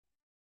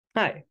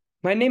Hi,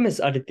 my name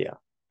is Aditya,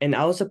 and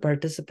I was a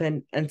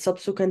participant and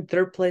subsequent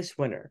third place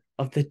winner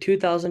of the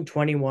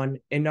 2021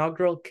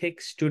 inaugural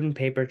CIC Student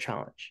Paper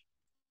Challenge.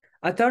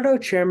 I thought I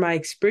would share my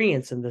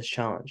experience in this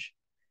challenge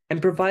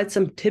and provide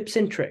some tips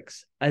and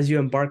tricks as you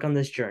embark on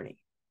this journey.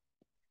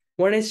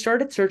 When I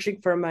started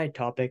searching for my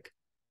topic,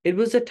 it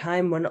was a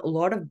time when a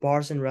lot of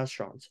bars and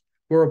restaurants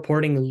were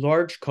reporting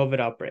large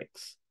COVID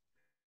outbreaks.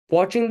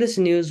 Watching this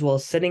news while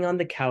sitting on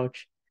the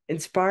couch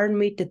inspired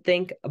me to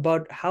think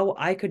about how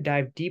I could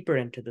dive deeper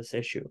into this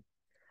issue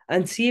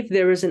and see if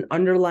there is an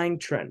underlying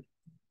trend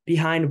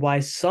behind why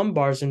some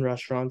bars and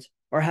restaurants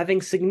are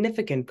having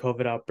significant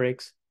COVID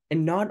outbreaks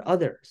and not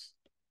others.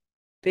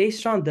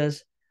 Based on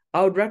this,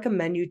 I would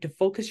recommend you to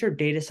focus your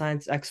data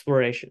science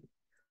exploration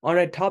on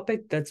a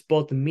topic that's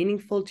both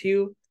meaningful to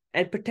you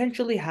and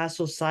potentially has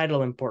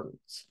societal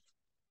importance.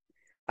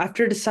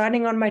 After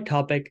deciding on my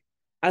topic,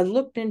 I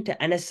looked into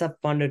NSF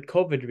funded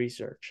COVID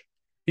research,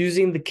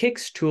 using the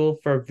KICS tool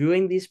for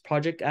viewing these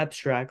project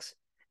abstracts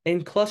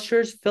in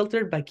clusters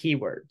filtered by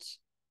keywords.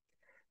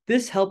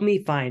 This helped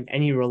me find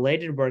any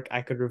related work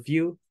I could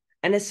review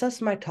and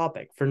assess my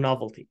topic for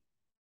novelty.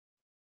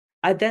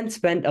 I then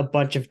spent a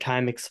bunch of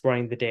time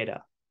exploring the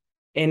data,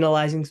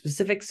 analyzing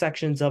specific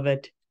sections of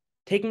it,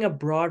 taking a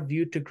broad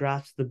view to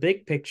grasp the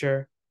big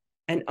picture,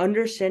 and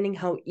understanding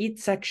how each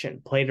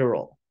section played a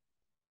role.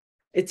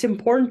 It's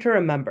important to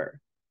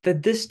remember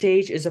that this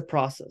stage is a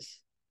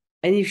process,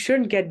 and you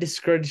shouldn't get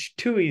discouraged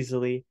too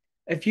easily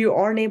if you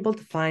aren't able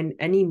to find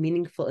any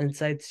meaningful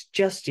insights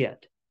just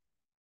yet.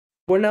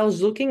 When I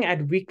was looking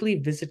at weekly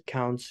visit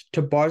counts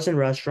to bars and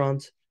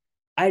restaurants,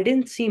 I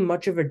didn't see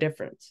much of a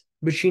difference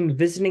between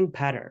visiting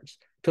patterns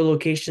to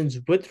locations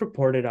with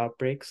reported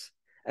outbreaks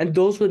and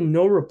those with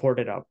no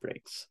reported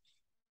outbreaks.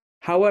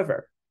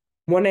 However,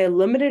 when I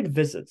limited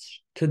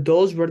visits to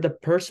those where the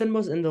person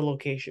was in the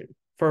location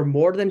for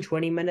more than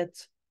 20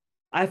 minutes,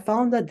 I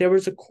found that there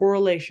was a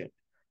correlation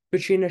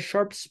between a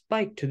sharp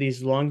spike to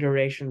these long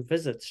duration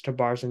visits to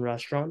bars and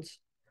restaurants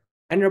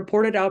and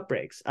reported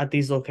outbreaks at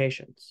these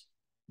locations.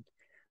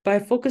 By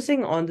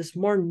focusing on this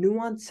more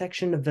nuanced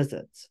section of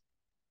visits,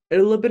 it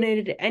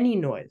eliminated any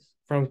noise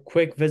from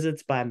quick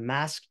visits by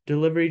masked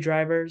delivery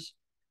drivers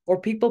or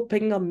people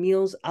picking up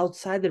meals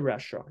outside the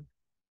restaurant,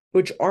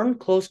 which aren't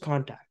close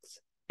contacts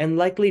and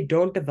likely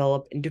don't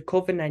develop into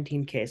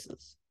COVID-19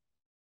 cases.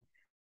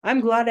 I'm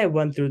glad I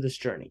went through this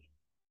journey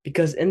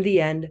because in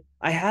the end,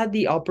 I had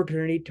the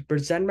opportunity to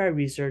present my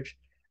research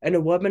in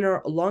a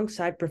webinar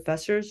alongside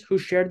professors who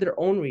shared their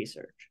own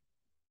research.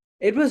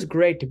 It was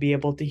great to be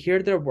able to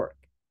hear their work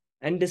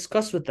and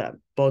discuss with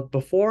them both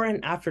before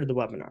and after the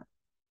webinar.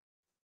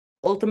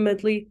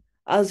 Ultimately,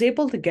 I was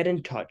able to get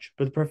in touch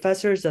with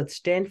professors at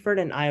Stanford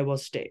and Iowa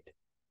State,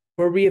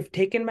 where we have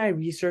taken my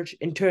research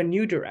into a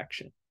new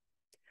direction.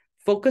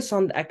 Focus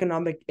on the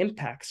economic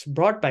impacts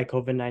brought by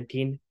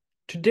COVID-19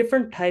 to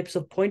different types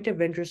of point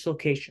of interest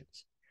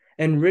locations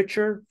and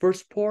richer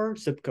versus poorer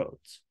zip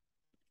codes.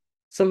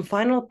 Some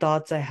final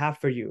thoughts I have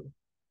for you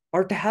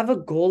are to have a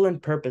goal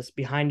and purpose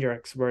behind your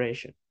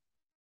exploration.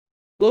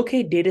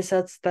 Locate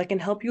datasets that can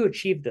help you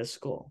achieve this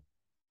goal.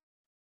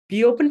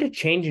 Be open to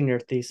changing your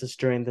thesis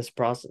during this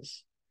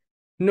process.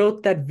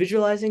 Note that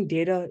visualizing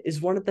data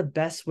is one of the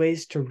best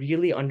ways to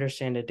really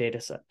understand a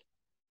dataset.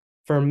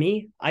 For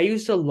me, I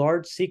used a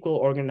large SQL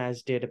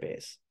organized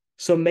database,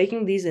 so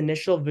making these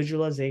initial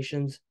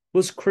visualizations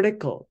was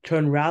critical to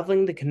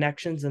unraveling the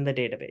connections in the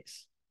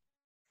database.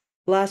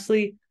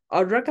 Lastly, I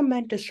would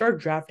recommend to start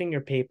drafting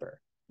your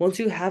paper once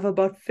you have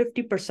about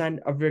 50%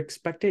 of your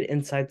expected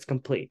insights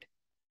complete.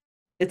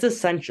 It's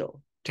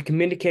essential to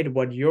communicate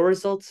what your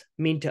results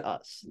mean to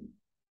us.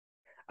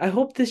 I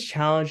hope this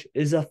challenge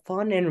is a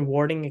fun and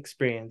rewarding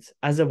experience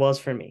as it was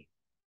for me.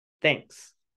 Thanks.